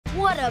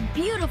What a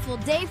beautiful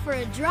day for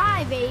a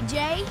drive,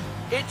 AJ.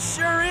 It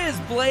sure is,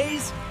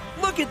 Blaze.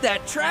 Look at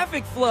that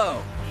traffic flow.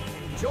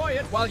 Enjoy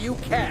it while you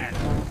can.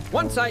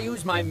 Once I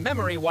use my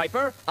memory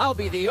wiper, I'll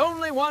be the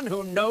only one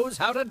who knows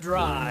how to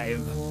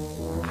drive.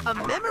 A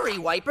memory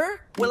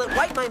wiper? Will it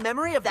wipe my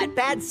memory of that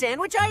bad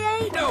sandwich I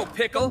ate? No,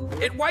 Pickle.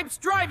 It wipes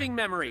driving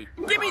memory.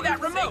 Give me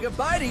that remote. Say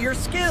goodbye to your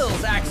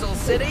skills, Axle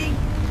City.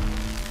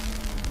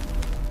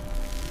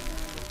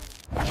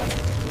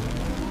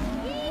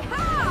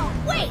 Yeehaw!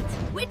 Wait!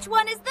 Which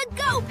one is the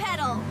go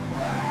pedal?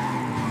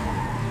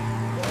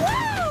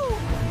 Woo!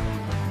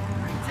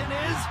 It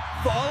is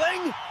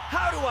falling?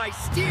 How do I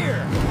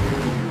steer?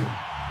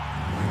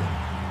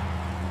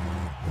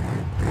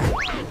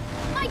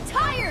 My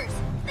tires!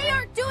 They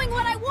aren't doing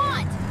what I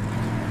want!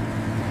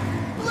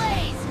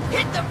 Blaze,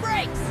 hit the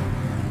brakes!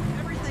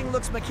 Everything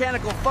looks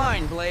mechanical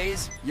fine,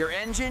 Blaze. Your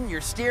engine,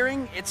 your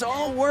steering, it's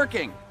all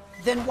working.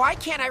 Then why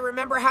can't I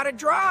remember how to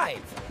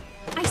drive?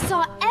 I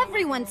saw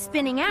everyone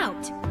spinning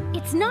out.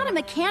 It's not a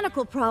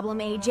mechanical problem,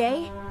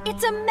 AJ.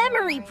 It's a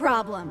memory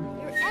problem.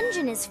 Your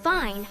engine is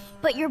fine,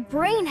 but your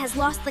brain has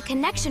lost the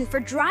connection for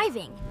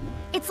driving.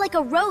 It's like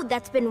a road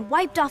that's been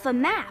wiped off a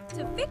map.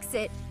 To fix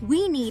it,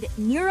 we need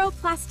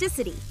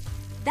neuroplasticity.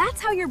 That's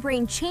how your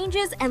brain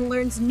changes and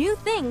learns new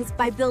things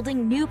by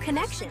building new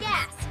connections.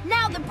 Gas!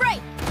 Now the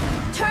brake!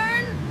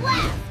 Turn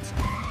left!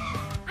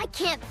 I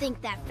can't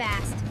think that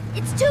fast.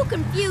 It's too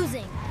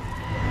confusing.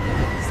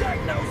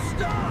 Zeg, no,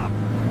 stop!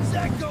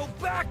 Zeg, go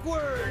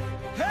backward!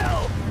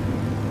 Help!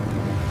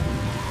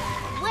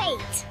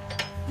 Wait!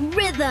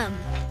 Rhythm!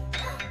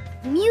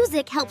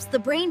 Music helps the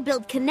brain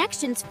build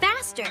connections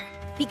faster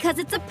because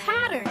it's a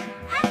pattern.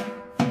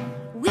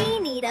 We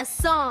need a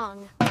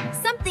song.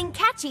 Something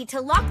catchy to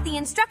lock the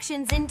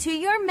instructions into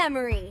your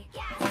memory.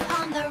 Gas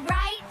on the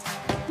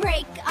right,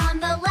 brake on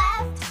the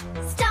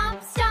left,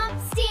 stomp, stomp,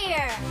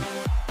 steer.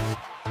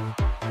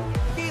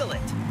 Feel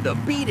it. The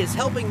beat is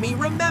helping me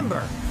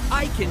remember.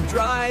 I can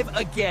drive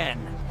again.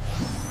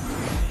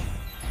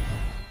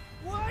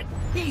 What?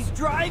 He's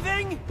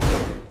driving?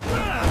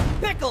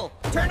 Pickle,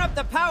 turn up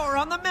the power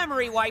on the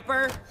memory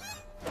wiper.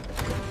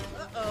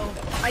 Uh-oh.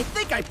 I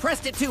think I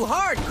pressed it too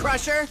hard,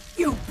 Crusher.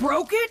 You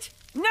broke it?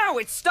 Now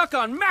it's stuck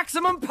on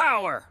maximum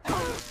power.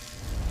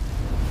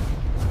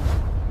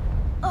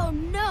 Oh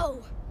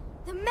no!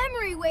 The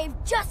memory wave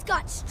just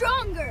got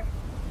stronger.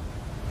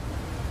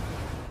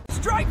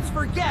 Stripes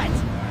forget.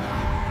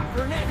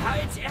 Forget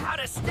how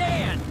to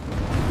stand.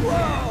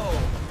 Whoa!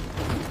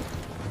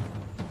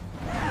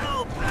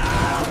 Help!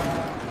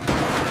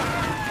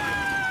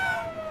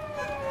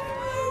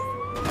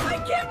 I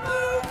can't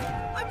move!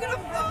 I'm gonna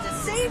fall to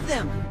save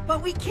them,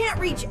 but we can't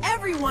reach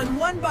everyone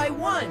one by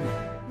one.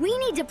 We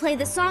need to play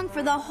the song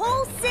for the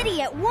whole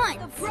city at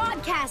once. The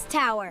broadcast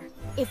tower.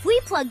 If we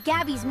plug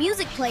Gabby's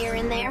music player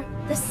in there,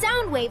 the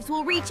sound waves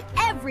will reach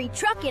every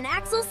truck in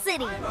Axle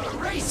City. I'm a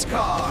race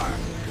car.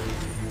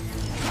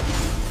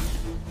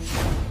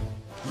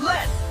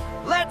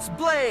 Let's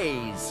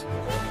blaze.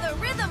 Keep the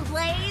rhythm,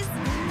 Blaze.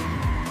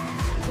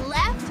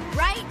 Left,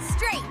 right,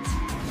 straight.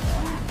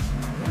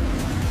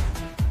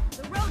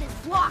 The road is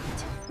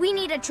blocked. We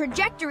need a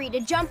trajectory to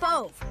jump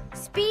over.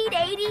 Speed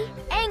 80,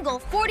 angle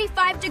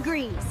 45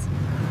 degrees.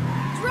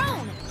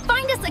 Drone,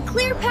 find us a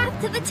clear path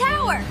to the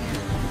tower.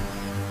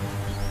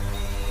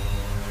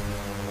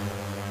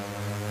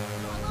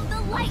 Follow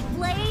the light,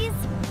 Blaze.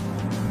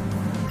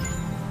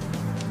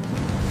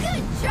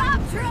 Good job,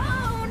 Drone.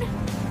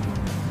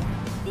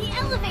 The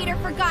elevator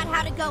forgot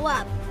how to go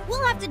up.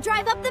 We'll have to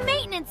drive up the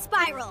maintenance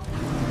spiral.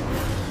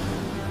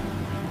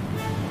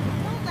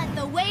 Don't let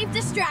the wave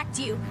distract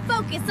you.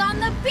 Focus on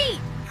the beat.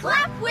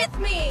 Clap with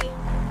me.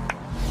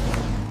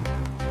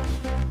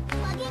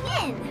 Plugging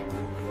in.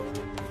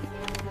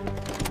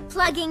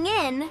 Plugging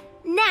in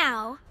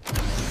now.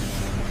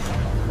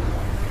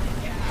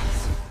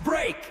 Gas,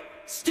 brake,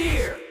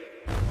 steer.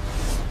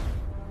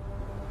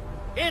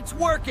 It's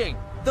working.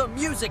 The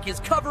music is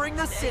covering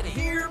the city.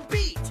 Here,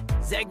 beat.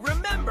 Zeg,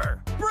 remember.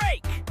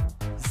 Brake.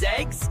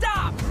 Zeg,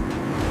 stop. Woo!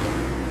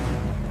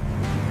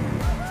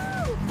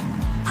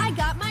 I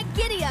got my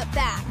giddy-up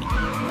back.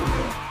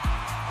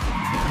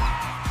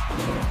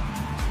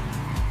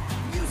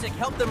 Music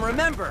helped them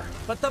remember,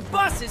 but the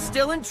bus is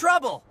still in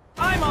trouble.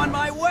 I'm on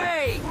my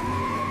way.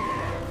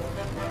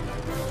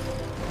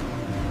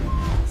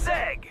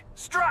 Zeg,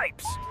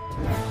 stripes.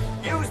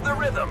 Use the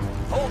rhythm.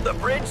 Hold the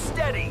bridge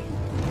steady.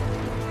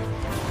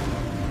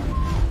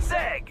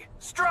 Zeg,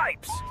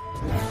 stripes.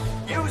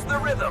 Use the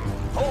rhythm.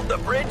 Hold the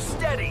bridge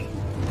steady.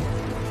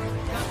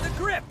 Got the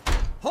grip.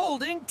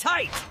 Holding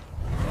tight.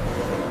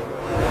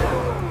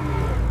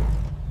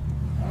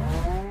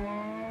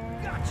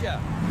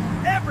 Gotcha.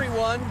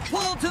 Everyone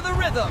pull to the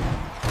rhythm.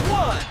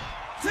 1,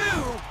 2,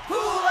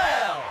 pull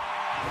out.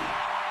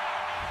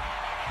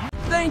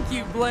 Thank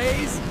you,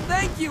 Blaze.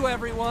 Thank you,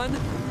 everyone.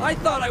 I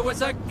thought I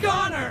was a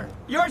goner.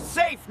 You're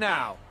safe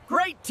now.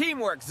 Great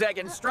teamwork, Zeg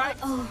and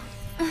Stripes.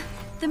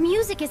 The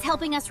music is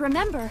helping us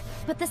remember,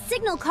 but the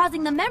signal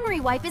causing the memory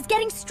wipe is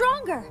getting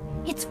stronger.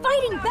 It's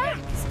fighting back.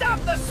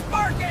 Stop the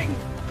sparking!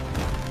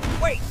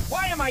 Wait,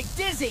 why am I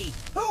dizzy?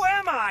 Who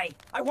am I?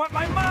 I want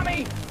my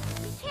mommy!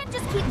 We can't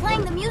just keep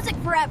playing the music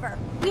forever.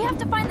 We have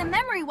to find the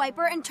memory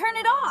wiper and turn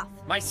it off.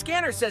 My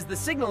scanner says the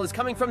signal is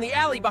coming from the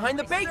alley behind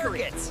the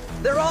bakery.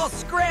 They're all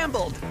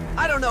scrambled.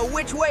 I don't know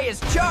which way is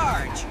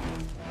charge.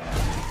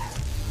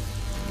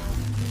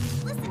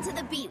 Listen to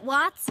the beat,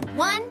 Watts.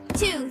 1,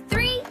 2,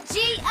 3,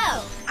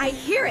 G-O. I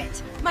hear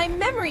it. My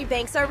memory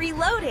banks are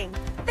reloading.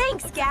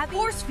 Thanks, Gabby.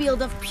 Force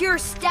field of pure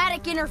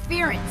static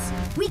interference.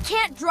 We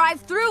can't drive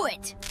through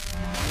it.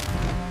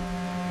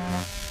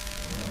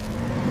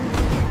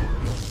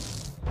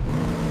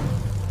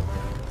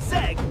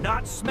 Zeg,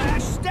 not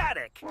smash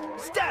static.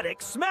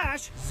 Static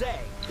smash Zeg.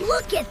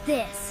 Look at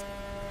this.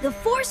 The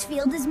force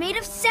field is made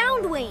of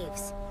sound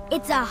waves.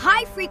 It's a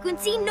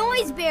high-frequency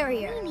noise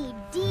barrier. We need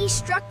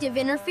destructive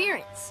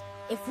interference.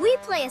 If we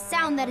play a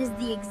sound that is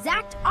the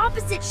exact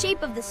opposite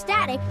shape of the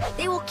static,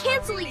 they will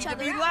cancel each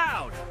other Be out.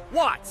 loud.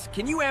 Watts,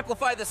 can you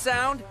amplify the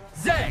sound?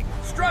 Zeg,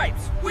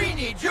 Stripes, we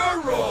need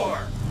your roar.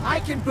 I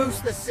can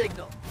boost the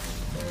signal.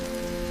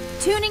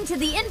 Tuning to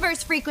the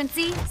inverse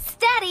frequency.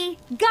 Steady.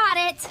 Got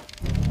it.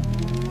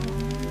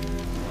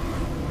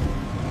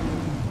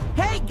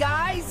 Hey,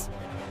 guys!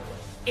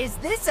 Is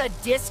this a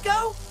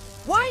disco?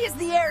 Why is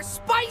the air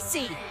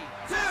spicy?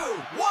 2,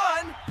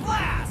 1,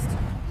 blast!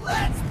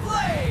 Let's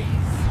blaze!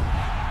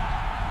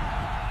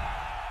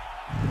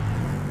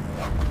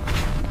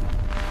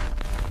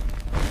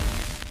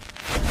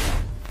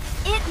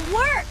 It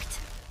worked.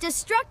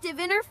 Destructive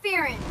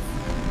interference.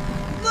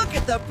 Look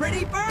at the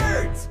pretty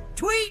birds!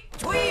 Tweet,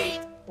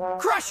 tweet!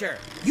 Crusher,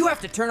 you have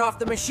to turn off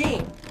the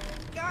machine.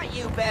 Got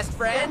you, best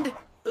friend.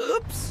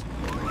 Oops.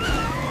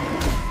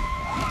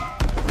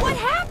 What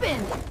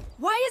happened?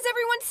 Why is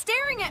everyone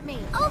staring at me?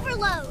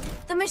 Overload!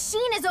 The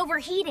machine is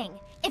overheating.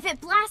 If it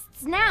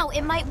blasts now,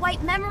 it might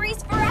wipe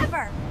memories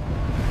forever.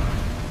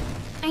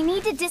 I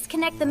need to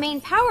disconnect the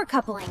main power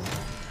coupling,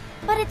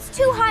 but it's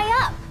too high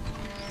up.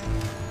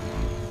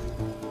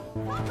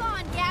 Hold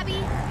on,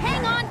 Gabby.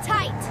 Hang on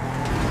tight.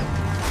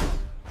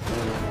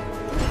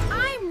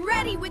 I'm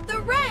ready with the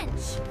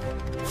wrench.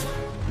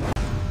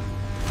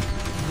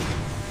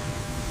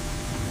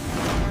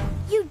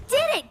 You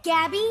did it,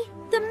 Gabby!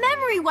 The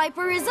memory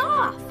wiper is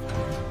off!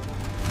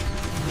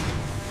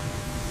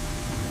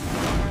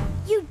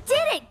 You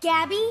did it,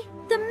 Gabby!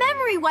 The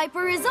memory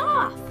wiper is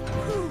off!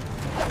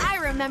 I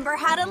remember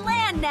how to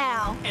land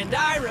now. And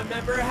I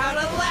remember how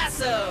to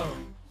lasso.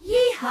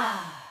 Yeehaw!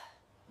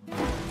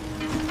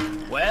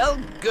 Well,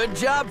 good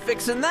job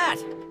fixing that.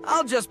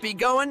 I'll just be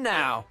going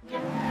now.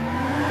 Let's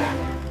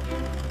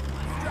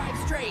drive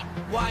straight.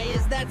 Why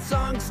is that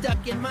song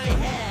stuck in my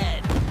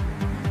head?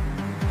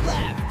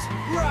 Left,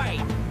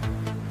 right,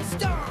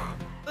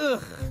 stomp.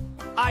 Ugh,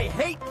 I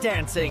hate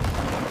dancing.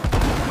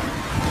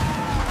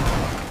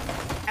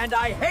 And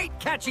I hate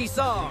catchy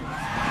songs.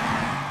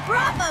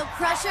 Bravo,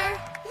 Crusher!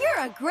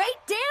 You're a great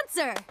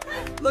dancer!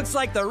 Looks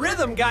like the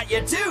rhythm got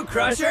you too,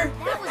 Crusher.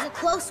 That was a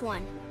close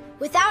one.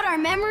 Without our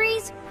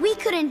memories, we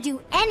couldn't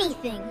do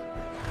anything.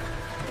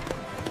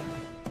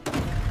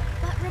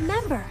 But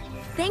remember,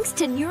 thanks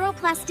to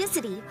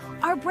neuroplasticity,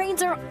 our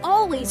brains are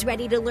always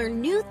ready to learn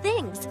new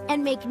things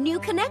and make new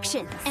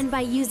connections. And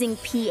by using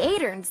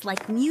patterns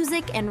like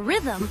music and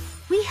rhythm,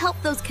 we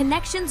help those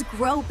connections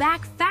grow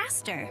back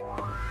faster.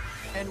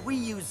 And we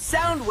use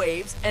sound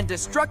waves and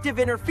destructive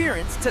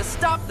interference to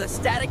stop the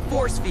static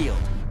force field.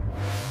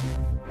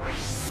 You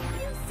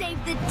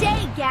saved the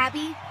day,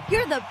 Gabby.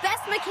 You're the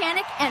best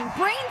mechanic and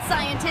brain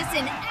scientist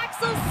in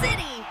Axle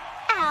City.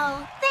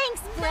 Ow,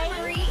 thanks, Brain.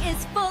 Memory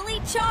is fully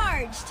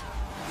charged.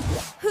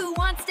 Who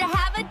wants to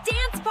have a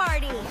dance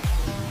party?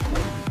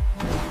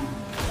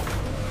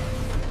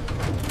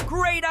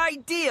 Great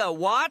idea,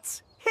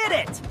 Watts. Hit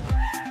it.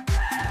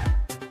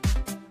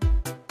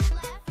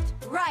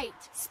 Left, right,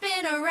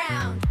 spin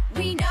around.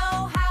 We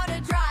know how to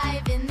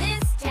drive in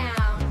this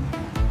town.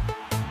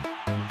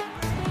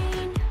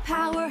 Brain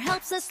power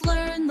helps us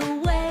learn the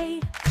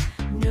way.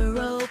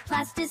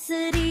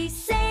 Neuroplasticity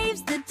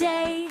saves the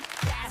day.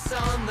 Gas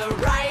on the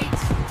right.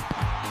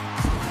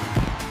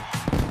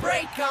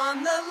 Brake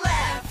on the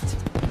left.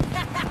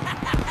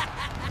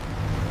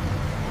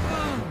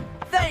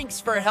 Thanks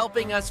for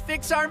helping us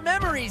fix our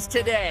memories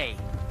today.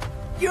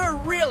 You're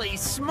really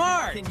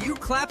smart. Can you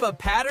clap a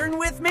pattern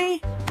with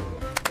me?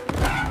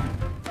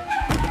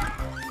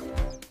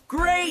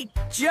 Great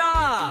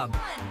job!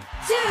 1,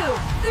 2,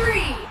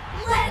 3.